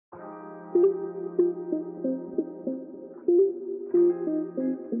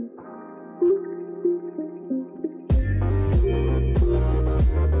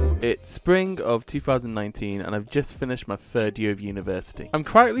It's spring of 2019 and I've just finished my third year of university. I'm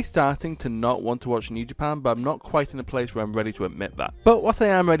quietly starting to not want to watch New Japan, but I'm not quite in a place where I'm ready to admit that. But what I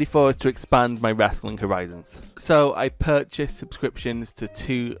am ready for is to expand my wrestling horizons. So I purchased subscriptions to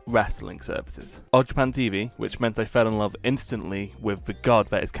 2 wrestling services. All Japan TV, which meant I fell in love instantly with the god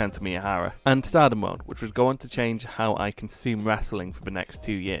that is Kento Miyahara, and Stardom World, which would go on to change how I consume wrestling for the next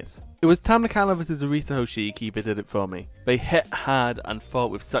 2 years. It was Tam Nakano vs Arisa Hoshiki that did it for me. They hit hard and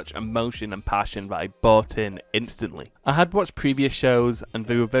fought with such emotion and passion that I bought in instantly. I had watched previous shows and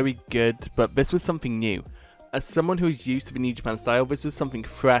they were very good, but this was something new. As someone who is used to the New Japan style, this was something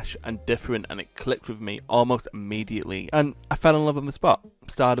fresh and different and it clicked with me almost immediately and I fell in love on the spot.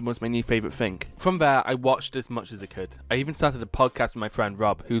 Stardom was my new favourite thing. From there, I watched as much as I could. I even started a podcast with my friend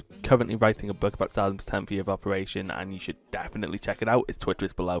Rob, who's currently writing a book about Stardom's 10th year of operation, and you should definitely check it out. His Twitter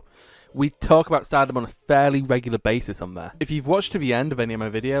is below. We talk about Stardom on a fairly regular basis on there. If you've watched to the end of any of my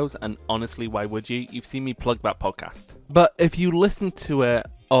videos, and honestly, why would you? You've seen me plug that podcast. But if you listen to it,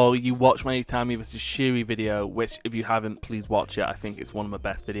 or you watch my Itami vs Shuri video, which if you haven't, please watch it. I think it's one of my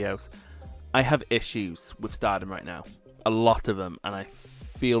best videos. I have issues with Stardom right now. A lot of them, and I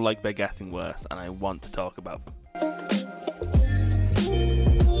feel like they're getting worse, and I want to talk about them.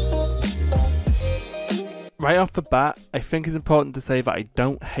 Right off the bat, I think it's important to say that I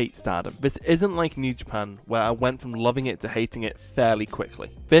don't hate Stardom. This isn't like New Japan, where I went from loving it to hating it fairly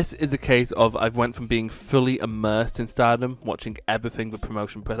quickly. This is a case of I've went from being fully immersed in Stardom, watching everything the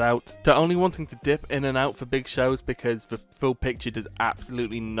promotion put out, to only wanting to dip in and out for big shows because the full picture does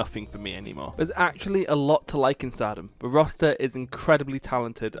absolutely nothing for me anymore. There's actually a lot to like in Stardom. The roster is incredibly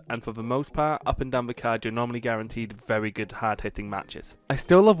talented, and for the most part, up and down the card, you're normally guaranteed very good hard-hitting matches. I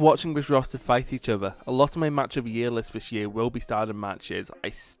still love watching this roster fight each other. A lot of my match of the year list this year will be Stardom matches I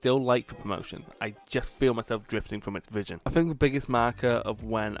still like the promotion. I just feel myself drifting from its vision. I think the biggest marker of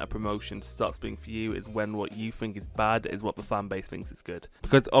when a promotion stops being for you is when what you think is bad is what the fan base thinks is good.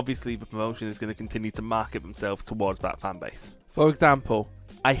 Because obviously the promotion is going to continue to market themselves towards that fan base. For example,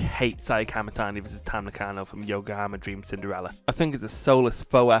 I hate Saya Kamitani vs Tam Nakano from Yokohama Dream Cinderella. I think it's a soulless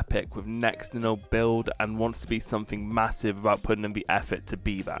faux epic with next to no build and wants to be something massive without putting in the effort to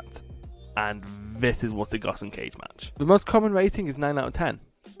be that. And this is what it got in Cage Match. The most common rating is 9 out of 10.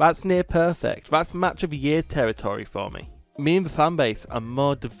 That's near perfect. That's match of the year territory for me. Me and the fanbase are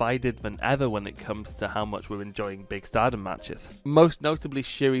more divided than ever when it comes to how much we're enjoying big Stardom matches. Most notably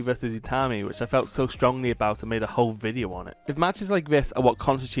Shuri vs Utami, which I felt so strongly about and made a whole video on it. If matches like this are what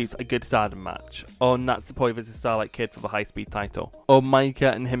constitutes a good Stardom match, or Natsupoi vs Starlight Kid for the high speed title, or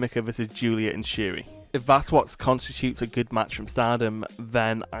Maika and Himeka vs Julia and Shuri, if that's what constitutes a good match from Stardom,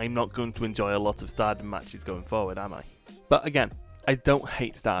 then I'm not going to enjoy a lot of Stardom matches going forward, am I? But again, I don't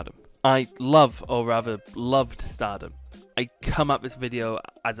hate Stardom. I love, or rather loved Stardom. I come at this video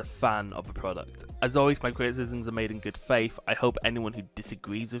as a fan of the product. As always, my criticisms are made in good faith. I hope anyone who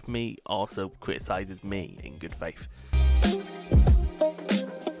disagrees with me also criticises me in good faith.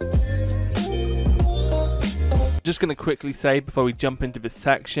 Just going to quickly say before we jump into this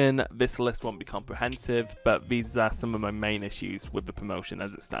section, this list won't be comprehensive, but these are some of my main issues with the promotion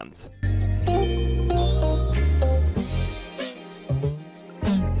as it stands.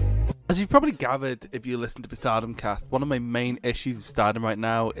 As you've probably gathered if you listen to the Stardom cast, one of my main issues with Stardom right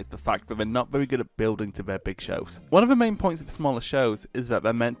now is the fact that they're not very good at building to their big shows. One of the main points of smaller shows is that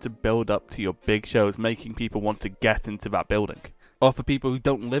they're meant to build up to your big shows, making people want to get into that building. Or for people who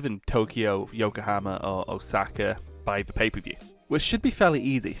don't live in Tokyo, Yokohama or Osaka, buy the pay-per-view. Which should be fairly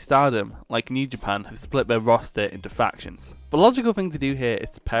easy. Stardom, like New Japan, have split their roster into factions. The logical thing to do here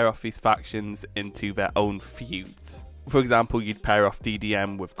is to pair off these factions into their own feuds. For example, you'd pair off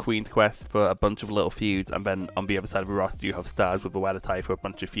DDM with Queen's Quest for a bunch of little feuds, and then on the other side of the roster you have Stars with the Wadatai for a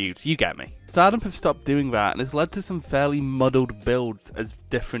bunch of feuds. You get me. Stardom have stopped doing that, and it's led to some fairly muddled builds as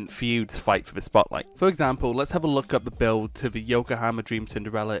different feuds fight for the spotlight. For example, let's have a look at the build to the Yokohama Dream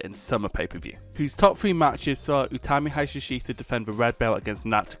Cinderella in Summer pay-per-view, whose top 3 matches saw Utami Hayashishita defend the red belt against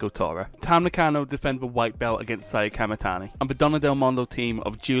Natsuko Tora, Tam Nakano defend the white belt against Saya Kamitani, and the Donna Del Mondo team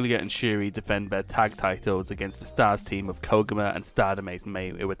of Julia and Shuri defend their tag titles against the Stars team of Koguma and Stardom Ace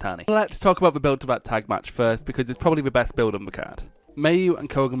Mayu Iwatani. Let's talk about the build to that tag match first, because it's probably the best build on the card. Mayu and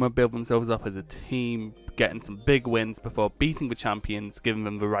Koguma build themselves up as a team, getting some big wins before beating the champions, giving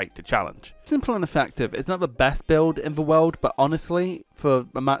them the right to challenge. Simple and effective. It's not the best build in the world, but honestly, for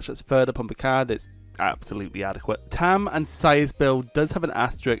a match that's third up on the card, it's absolutely adequate. Tam and Saya's build does have an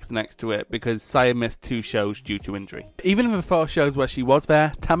asterisk next to it because Saya missed 2 shows due to injury. Even in the 4 shows where she was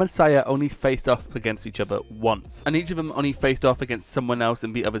there, Tam and Saya only faced off against each other once, and each of them only faced off against someone else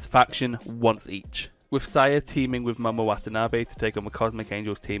in the other's faction once each. with Saya teaming with Momo Watanabe to take on the Cosmic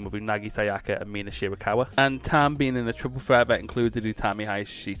Angels team of Unagi Sayaka and Mina Shirakawa, and Tam being in a triple threat that included Utami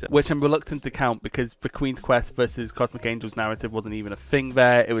Hayashishita, which I'm reluctant to count because the Queen's Quest versus Cosmic Angels narrative wasn't even a thing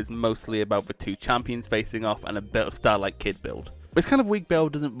there. It was mostly about the two champions facing off and a bit of Starlight Kid build. This kind of weak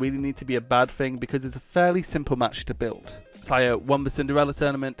build doesn't really need to be a bad thing because it's a fairly simple match to build. Saya won the Cinderella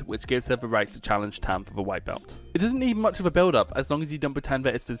tournament, which gives her the right to challenge Tam for the white belt. It doesn't need much of a build up as long as you don't pretend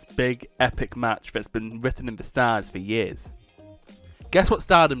that it's this big, epic match that's been written in the stars for years. Guess what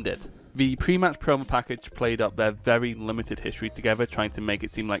Stardom did? The pre-match promo package played up their very limited history together, trying to make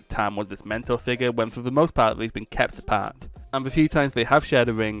it seem like Tam was this mentor figure when for the most part they've been kept apart. And the few times they have shared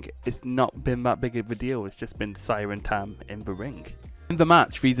a ring, it's not been that big of a deal, it's just been Saya and Tam in the ring. In the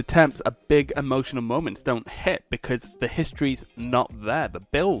match, these attempts at big emotional moments don't hit because the history's not there, the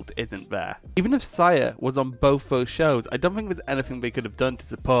build isn't there. Even if Saya was on both those shows, I don't think there's anything they could have done to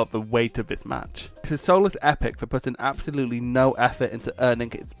support the weight of this match. It's a soulless epic for putting absolutely no effort into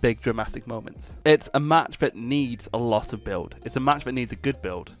earning its big dramatic moments. It's a match that needs a lot of build. It's a match that needs a good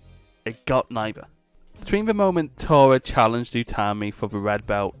build. It got neither. Between the moment Tora challenged Utami for the red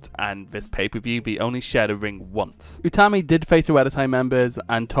belt and this pay-per-view, they only shared a ring once. Utami did face the Red Tie members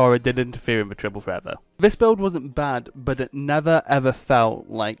and Tora did interfere in the triple threat though. This build wasn't bad, but it never ever felt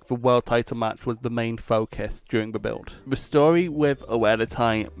like the world title match was the main focus during the build. The story with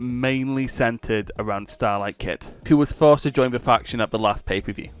Oedo mainly centered around Starlight Kid, who was forced to join the faction at the last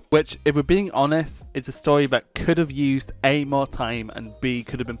pay-per-view. Which, if we're being honest, is a story that could have used A, more time, and B,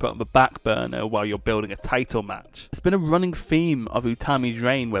 could have been put on the back burner while you're building a title match. It's been a running theme of Utami's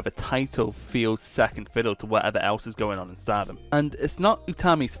reign where the title feels second fiddle to whatever else is going on in Stardom. And it's not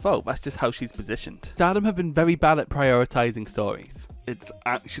Utami's fault, that's just how she's positioned. Stardom have been very bad at prioritizing stories. It's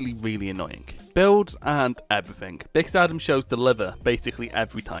actually really annoying. Build and everything. Big Stardom shows deliver basically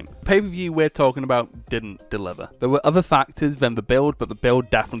every time. The pay-per-view we're talking about didn't deliver. There were other factors than the build, but the build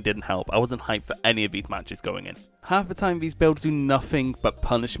definitely didn't help. I wasn't hyped for any of these matches going in. Half the time these builds do nothing but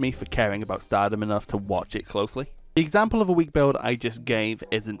punish me for caring about Stardom enough to watch it closely. The example of a weak build I just gave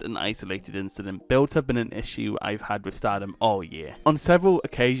isn't an isolated incident. Builds have been an issue I've had with Stardom all year. On several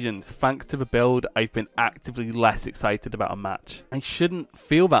occasions, thanks to the build, I've been actively less excited about a match. I shouldn't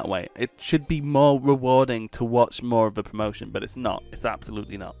feel that way. It should be more rewarding to watch more of the promotion, but it's not. It's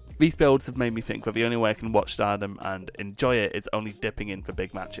absolutely not. These builds have made me think that the only way I can watch Stardom and enjoy it is only dipping in for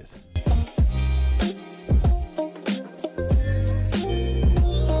big matches.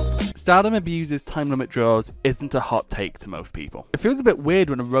 Stardom abuses time limit draws isn't a hot take to most people. It feels a bit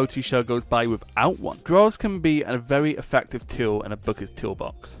weird when a Road 2 show goes by without one. Draws can be a very effective tool in a booker's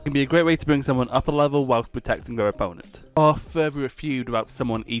toolbox. It can be a great way to bring someone up a level whilst protecting their opponent, or further a feud without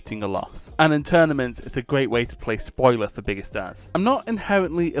someone eating a loss. And in tournaments, it's a great way to play spoiler for bigger stars. I'm not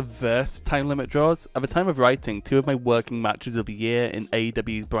inherently averse to time limit draws. At the time of writing, 2 of my working matches of the year in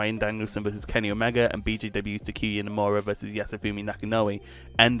AEW's Bryan Danielson vs Kenny Omega and BJW's Takuya Nomura vs Yasufumi Nakanoe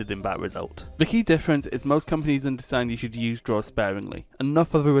ended in that result. The key difference is most companies understand you should use draws sparingly,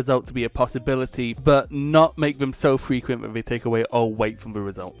 enough of a result to be a possibility, but not make them so frequent that they take away all weight from the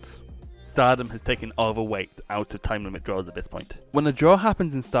results. Stardom has taken all the weight out of time limit draws at this point. When a draw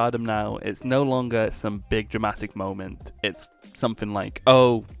happens in Stardom now, it's no longer some big dramatic moment. It's something like,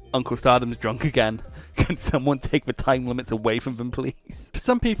 oh, Uncle Stardom's drunk again. Can someone take the time limits away from them, please? For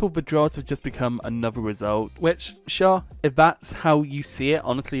some people, the draws have just become another result, which, sure, if that's how you see it,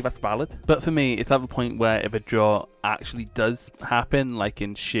 honestly, that's valid. But for me, it's at the point where if a draw actually does happen, like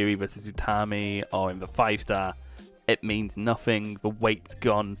in Shiri vs Utami or in the 5-star, it means nothing, the weight's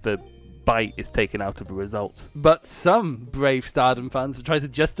gone, the bite is taken out of the result. But some brave Stardom fans have tried to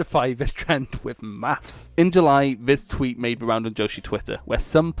justify this trend with maths. In July, this tweet made the round on Joshi Twitter, where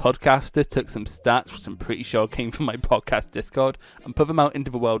some podcaster took some stats, which I'm pretty sure came from my podcast Discord, and put them out into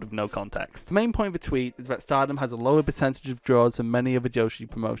the world with no context. The main point of the tweet is that Stardom has a lower percentage of draws than many other Joshi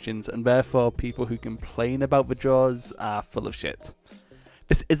promotions, and therefore people who complain about the draws are full of shit.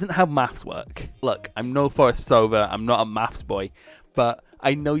 This isn't how maths work. Look, I'm no Forrest Sova, I'm not a maths boy, but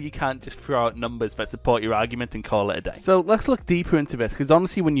I know you can't just throw out numbers that support your argument and call it a day. So let's look deeper into this, because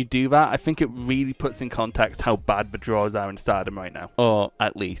honestly when you do that, I think it really puts in context how bad the draws are in Stardom right now. Or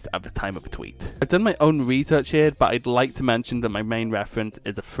at least at the time of the tweet. I've done my own research here, but I'd like to mention that my main reference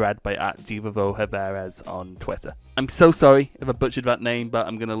is a thread by @Givavo Herveres on Twitter. I'm so sorry if I butchered that name, but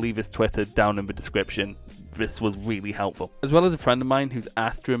I'm going to leave his Twitter down in the description. This was really helpful. As well as a friend of mine who's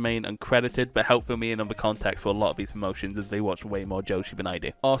asked to remain uncredited, but helped fill me in on the context for a lot of these promotions as they watch way more Joshi than I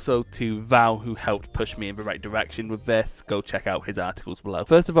do. Also to Val, who helped push me in the right direction with this, go check out his articles below.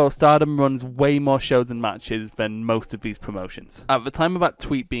 First of all, Stardom runs way more shows and matches than most of these promotions. At the time of that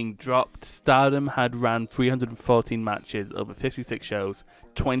tweet being dropped, Stardom had ran 314 matches over 56 shows,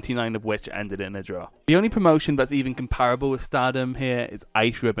 29 of which ended in a draw. The only promotion that's even comparable with Stardom here is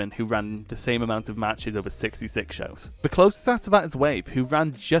Ice Ribbon, who ran the same amount of matches over 66 shows. The closest after that is Wave, who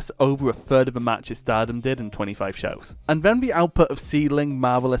ran just over a third of the matches Stardom did in 25 shows. And then the output of Seedling,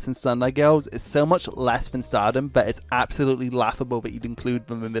 Marvelous and Sunday Girls is so much less than Stardom that it's absolutely laughable that you'd include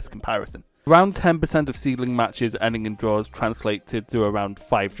them in this comparison. Around 10% of Seedling matches ending in draws translated to around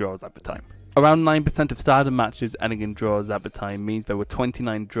 5 draws at the time. Around 9% of Stardom matches ending in draws at the time means there were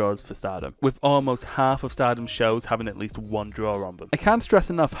 29 draws for Stardom, with almost half of Stardom's shows having at least one draw on them. I can't stress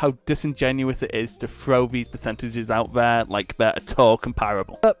enough how disingenuous it is to throw these percentages out there like they're at all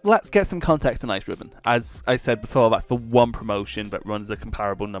comparable. But let's get some context on Ice Ribbon. As I said before, that's the one promotion that runs a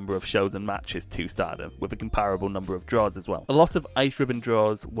comparable number of shows and matches to Stardom, with a comparable number of draws as well. A lot of Ice Ribbon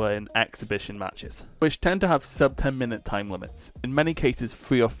draws were in exhibition matches, which tend to have sub 10-minute time limits, in many cases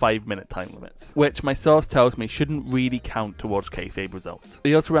 3 or 5 minute time limits, which my source tells me shouldn't really count towards kayfabe results.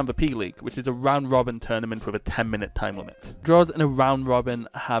 They also ran the P-League, which is a round-robin tournament with a 10-minute time limit. Draws in a round-robin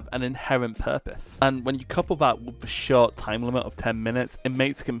have an inherent purpose, and when you couple that with the short time limit of 10 minutes, it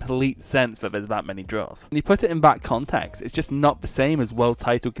makes complete sense that there's that many draws. When you put it in that context, it's just not the same as world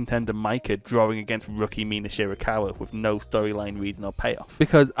title contender Micah drawing against rookie Mina Shirakawa with no storyline, reason or payoff.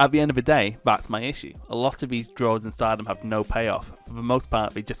 Because at the end of the day, that's my issue. A lot of these draws in Stardom have no payoff. For the most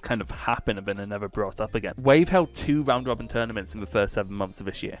part, they just kind of happen and then are never brought up again. Wave held 2 round-robin tournaments in the first 7 months of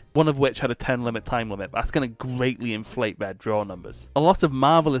this year, one of which had a 10-limit time limit. That's going to greatly inflate their draw numbers. A lot of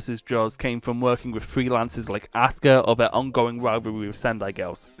Marvelous's draws came from working with freelancers like Asuka or their ongoing rivalry with Sendai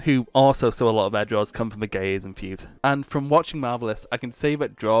Girls, who also saw a lot of their draws come from the Gaism feud. And from watching Marvelous, I can say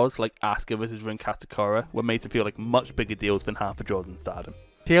that draws like Asuka vs Rin Katakura were made to feel like much bigger deals than half the draws in Stardom.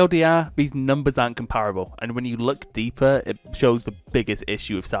 TLDR, these numbers aren't comparable, and when you look deeper, it shows the biggest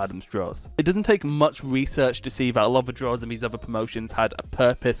issue of Stardom's draws. It doesn't take much research to see that a lot of the draws in these other promotions had a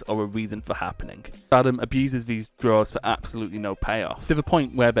purpose or a reason for happening. Stardom abuses these draws for absolutely no payoff, to the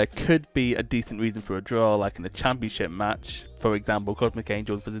point where there could be a decent reason for a draw, like in a championship match, for example Cosmic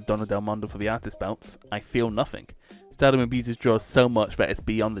Angels vs Donna Del Mondo for the artist belts. I feel nothing. Stardom abuses draws so much that it's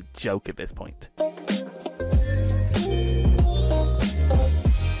beyond a joke at this point.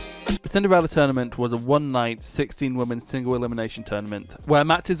 The Cinderella tournament was a one-night 16-woman single elimination tournament where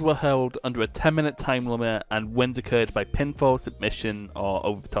matches were held under a 10-minute time limit and wins occurred by pinfall, submission or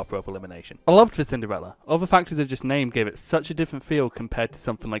over-the-top rope elimination. I loved the Cinderella. All the factors I just named gave it such a different feel compared to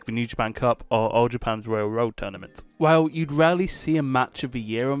something like the New Japan Cup or All Japan's Royal Road tournament. While you'd rarely see a match of the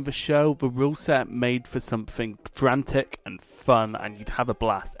year on the show, the rule set made for something frantic and fun, and you'd have a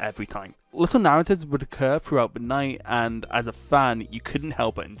blast every time. Little narratives would occur throughout the night, and as a fan, you couldn't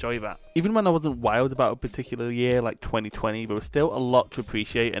help but enjoy that. Even when I wasn't wild about a particular year like 2020, there was still a lot to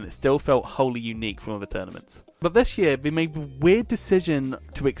appreciate, and it still felt wholly unique from other tournaments. But this year, they made the weird decision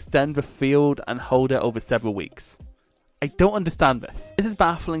to extend the field and hold it over several weeks. I don't understand this. This is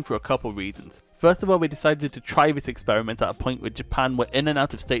baffling for a couple reasons. First of all, they decided to try this experiment at a point where Japan were in and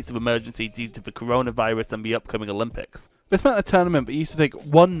out of states of emergency due to the coronavirus and the upcoming Olympics. This meant a tournament that used to take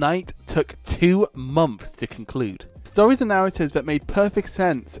one night took 2 months to conclude. Stories and narratives that made perfect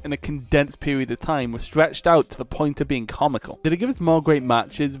sense in a condensed period of time were stretched out to the point of being comical. Did it give us more great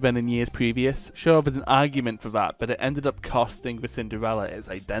matches than in years previous? Sure, there's an argument for that, but it ended up costing the Cinderella its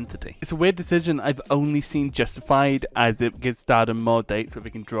identity. It's a weird decision I've only seen justified as it gives Stardom more dates where they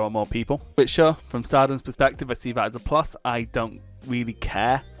can draw more people. But sure, from Stardom's perspective, I see that as a plus. I don't really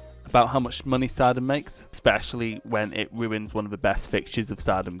care about how much money Stardom makes, especially when it ruins one of the best fixtures of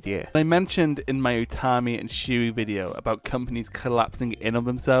Stardom's year. I mentioned in my Utami and Shuri video about companies collapsing in on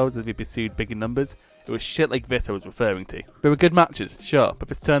themselves as they pursued bigger numbers. It was shit like this I was referring to. There were good matches, sure, but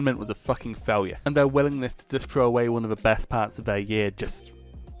this tournament was a fucking failure, and their willingness to just throw away one of the best parts of their year just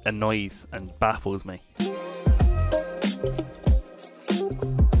annoys and baffles me.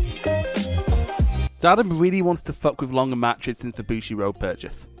 Stardom really wants to fuck with longer matches since the Bushiroad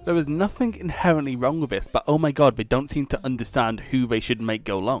purchase. There is nothing inherently wrong with this, but oh my god, they don't seem to understand who they should make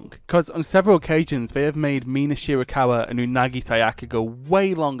go long. Because on several occasions, they have made Mina Shirakawa and Unagi Sayaka go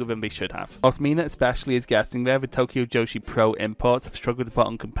way longer than they should have. Whilst Mina especially is getting there, the Tokyo Joshi Pro imports have struggled to put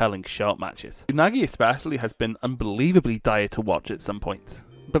on compelling short matches. Unagi especially has been unbelievably dire to watch at some points.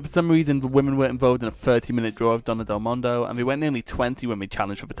 But for some reason, the women were involved in a 30-minute draw of Donna Del Mondo, and they went nearly 20 when they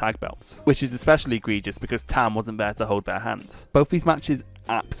challenged for the tag belts, which is especially egregious because Tam wasn't there to hold their hands. Both these matches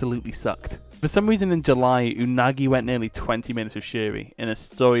absolutely sucked. For some reason in July, Unagi went nearly 20 minutes with Shuri, in a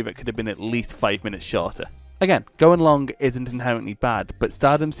story that could have been at least 5 minutes shorter. Again, going long isn't inherently bad, but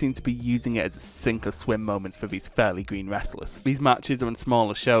Stardom seems to be using it as a sink or swim moments for these fairly green wrestlers. These matches are on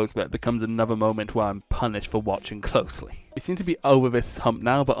smaller shows, but it becomes another moment where I'm punished for watching closely. We seem to be over this hump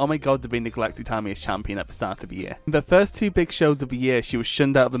now, but oh my god, did they neglect Utami as champion at the start of the year. In the first 2 big shows of the year, she was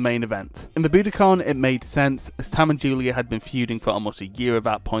shunned out of the main event. In the Budokan, it made sense, as Tam and Julia had been feuding for almost a year at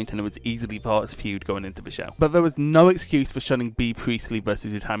that point, and it was easily the hottest feud going into the show. But there was no excuse for shunning Bea Priestley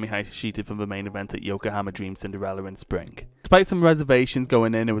versus Utami Hayashishita from the main event at Yokohama Dream Cinderella in spring. Despite some reservations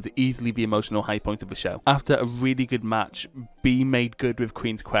going in, it was easily the emotional high point of the show. After a really good match, Bea made good with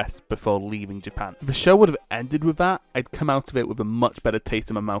Queen's Quest before leaving Japan. If the show would have ended with that, I'd come out of it with a much better taste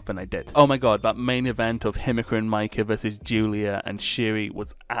in my mouth than I did. Oh my god, that main event of Himika and Maika versus Julia and Shuri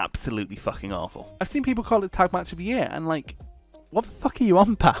was absolutely fucking awful. I've seen people call it tag match of the year, and like, what the fuck are you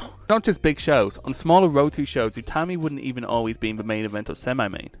on, pal? Not just big shows. On smaller Road 2 shows, Utami wouldn't even always be in the main event or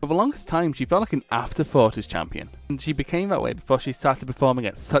semi-main. For the longest time, she felt like an afterthought as champion. And she became that way before she started performing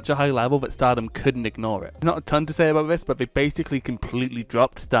at such a high level that Stardom couldn't ignore it. There's not a ton to say about this, but they basically completely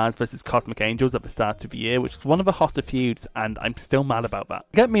dropped Stars vs Cosmic Angels at the start of the year, which is one of the hotter feuds, and I'm still mad about that.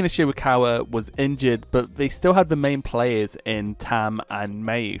 I get Mina Shirakawa was injured, but they still had the main players in Tam and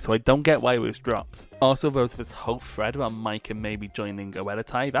Mayu, so I don't get why it was dropped. Also, there was this whole thread about Maika maybe joining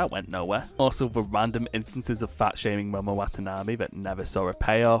Oedatai, that went nowhere. Also, the random instances of fat-shaming Momo Watanabe that never saw a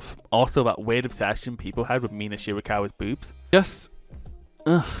payoff. Also, that weird obsession people had with Mina Shirakawa's boobs. Just,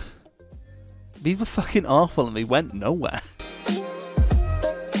 ugh. These were fucking awful and they went nowhere.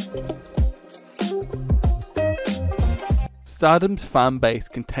 Stardom's fan base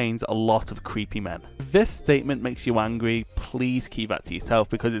contains a lot of creepy men. If this statement makes you angry, please keep that to yourself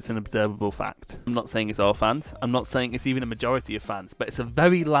because it's an observable fact. I'm not saying it's all fans, I'm not saying it's even a majority of fans, but it's a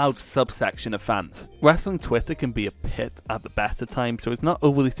very loud subsection of fans. Wrestling Twitter can be a pit at the best of times, so it's not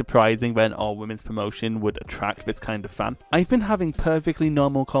overly surprising when all women's promotion would attract this kind of fan. I've been having perfectly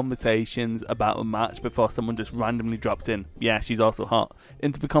normal conversations about a match before someone just randomly drops in, yeah, she's also hot,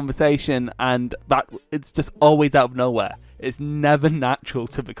 into the conversation, and that it's just always out of nowhere. It's never natural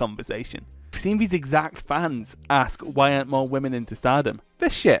to the conversation. I've seen these exact fans ask why aren't more women into Stardom.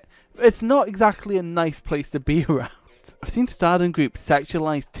 This shit, it's not exactly a nice place to be around. I've seen Stardom groups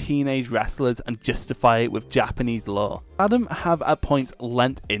sexualize teenage wrestlers and justify it with Japanese law. Stardom have at points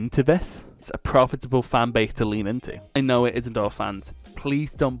lent into this. It's a profitable fan base to lean into. I know it isn't all fans.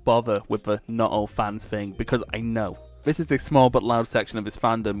 Please don't bother with the not all fans thing because I know. This is a small but loud section of this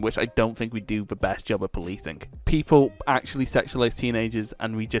fandom which I don't think we do the best job of policing. People actually sexualize teenagers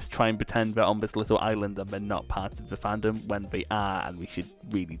and we just try and pretend they're on this little island and they're not part of the fandom when they are, and we should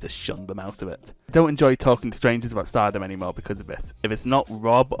really just shun them out of it. I don't enjoy talking to strangers about Stardom anymore because of this. If it's not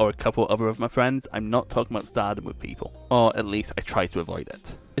Rob or a couple other of my friends, I'm not talking about Stardom with people. Or at least I try to avoid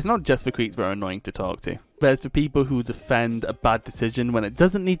it. It's not just the creeps that are annoying to talk to. There's the people who defend a bad decision when it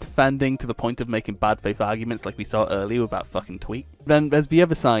doesn't need defending to the point of making bad faith arguments like we saw earlier with that fucking tweet. Then there's the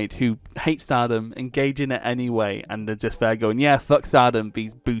other side who hate Stardom, engage in it anyway, and they're just there going, yeah, fuck Stardom,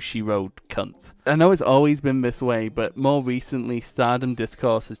 these Bushiroad cunts. I know it's always been this way, but more recently, Stardom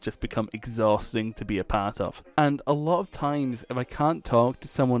discourse has just become exhausting to be a part of. And a lot of times, if I can't talk to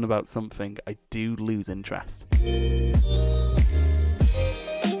someone about something, I do lose interest.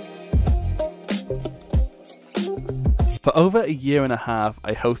 For over a year and a half,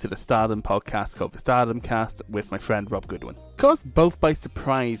 I hosted a Stardom podcast called The Stardom Cast with my friend Rob Goodwin. Caught us both by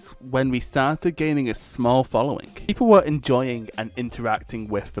surprise when we started gaining a small following. People were enjoying and interacting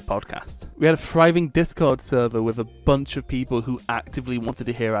with the podcast. We had a thriving Discord server with a bunch of people who actively wanted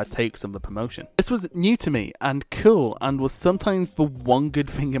to hear our takes on the promotion. This was new to me and cool, and was sometimes the one good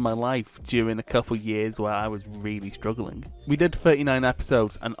thing in my life during a couple years where I was really struggling. We did 39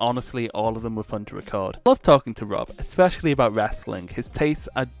 episodes, and honestly all of them were fun to record. I love talking to Rob, especially about wrestling. His tastes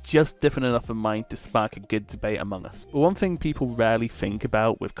are just different enough of mine to spark a good debate among us. But one thing people rarely think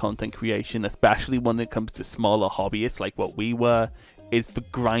about with content creation, especially when it comes to smaller hobbyists like what we were, is the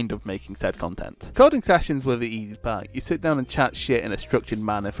grind of making said content. Recording sessions were the easy part. You sit down and chat shit in a structured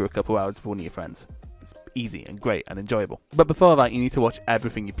manner for a couple hours with one of your friends. It's easy and great and enjoyable. But before that, you need to watch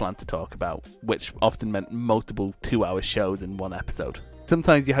everything you plan to talk about, which often meant multiple 2-hour shows in one episode.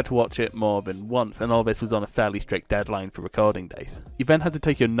 Sometimes you had to watch it more than once, and all this was on a fairly strict deadline for recording days. You then had to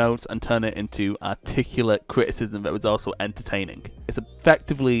take your notes and turn it into articulate criticism that was also entertaining. It's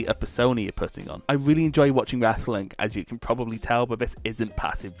effectively a persona you're putting on. I really enjoy watching wrestling, as you can probably tell, but this isn't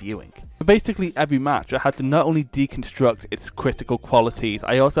passive viewing. For basically every match, I had to not only deconstruct its critical qualities,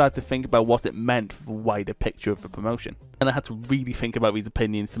 I also had to think about what it meant for the wider picture of the promotion. And I had to really think about these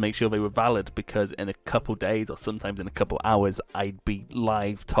opinions to make sure they were valid, because in a couple days or sometimes in a couple hours I'd be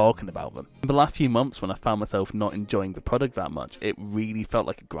live talking about them. In the last few months, when I found myself not enjoying the product that much, it really felt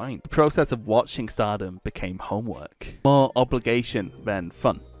like a grind. The process of watching Stardom became homework. More obligation than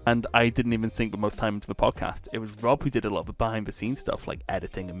fun. And I didn't even sink the most time into the podcast. It was Rob who did a lot of the behind the scenes stuff like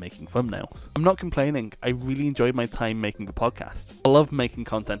editing and making thumbnails. I'm not complaining, I really enjoyed my time making the podcast. I love making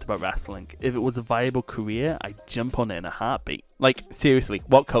content about wrestling. If it was a viable career, I'd jump on it in a heartbeat. Like, seriously,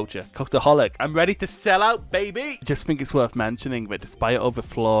 what culture? Cultaholic. I'm ready to sell out, baby! I just think it's worth mentioning that despite all the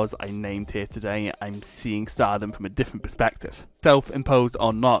flaws I named here today, I'm seeing Stardom from a different perspective. Self-imposed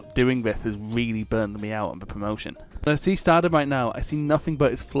or not, doing this has really burned me out on the promotion. When I see Stardom right now, I see nothing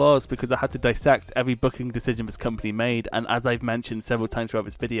but its flaws because I had to dissect every booking decision this company made, and as I've mentioned several times throughout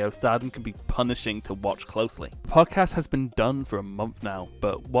this video, Stardom can be punishing to watch closely. The podcast has been done for a month now,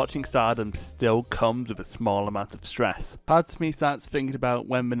 but watching Stardom still comes with a small amount of stress. Part of me starts thinking about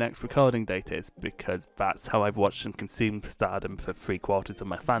when the next recording date is, because that's how I've watched and consumed Stardom for 3/4 of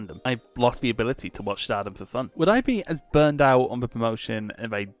my fandom. I've lost the ability to watch Stardom for fun. Would I be as burned out on the promotion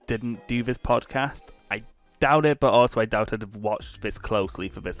if I didn't do this podcast? I doubt it, but also I doubt I'd have watched this closely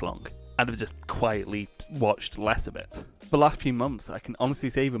for this long. I'd have just quietly watched less of it. For the last few months, I can honestly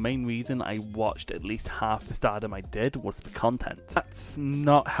say the main reason I watched at least half the Stardom I did was for content. That's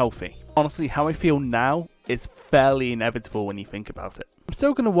not healthy. Honestly, how I feel now is fairly inevitable when you think about it. I'm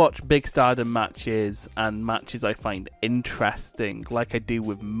still going to watch big Stardom matches and matches I find interesting, like I do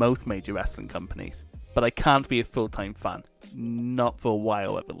with most major wrestling companies, but I can't be a full-time fan. Not for a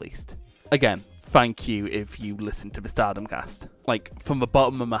while at least. Again, thank you if you listen to the Stardom cast. Like, from the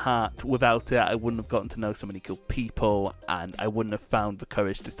bottom of my heart, without it I wouldn't have gotten to know so many cool people, and I wouldn't have found the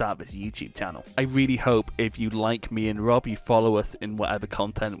courage to start this YouTube channel. I really hope if you like me and Rob, you follow us in whatever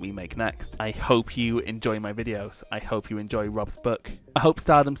content we make next. I hope you enjoy my videos. I hope you enjoy Rob's book. I hope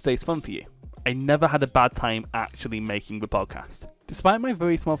Stardom stays fun for you. I never had a bad time actually making the podcast. Despite my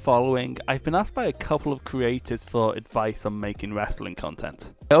very small following, I've been asked by a couple of creators for advice on making wrestling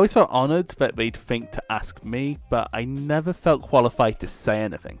content. I always felt honoured that they'd think to ask me, but I never felt qualified to say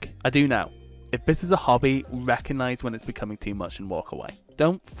anything. I do now. If this is a hobby, recognise when it's becoming too much and walk away.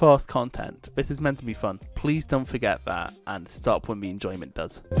 Don't force content. This is meant to be fun. Please don't forget that, and stop when the enjoyment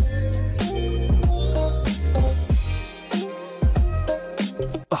does.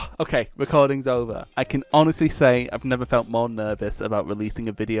 Oh, okay, recording's over. I can honestly say I've never felt more nervous about releasing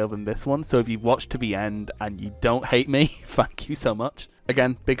a video than this one, so if you've watched to the end and you don't hate me, thank you so much.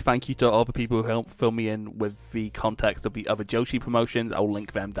 Again, big thank you to all the people who helped fill me in with the context of the other Joshi promotions. I'll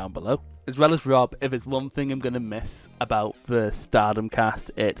link them down below. As well as Rob, if there's one thing I'm going to miss about the Stardom cast,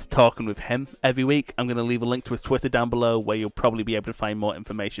 it's talking with him every week. I'm going to leave a link to his Twitter down below where you'll probably be able to find more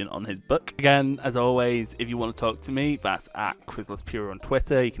information on his book. Again, as always, if you want to talk to me, that's at QuizlessPure on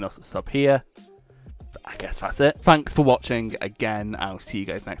Twitter. You can also sub here. I guess that's it. Thanks for watching. Again, I'll see you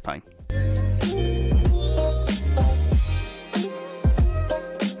guys next time.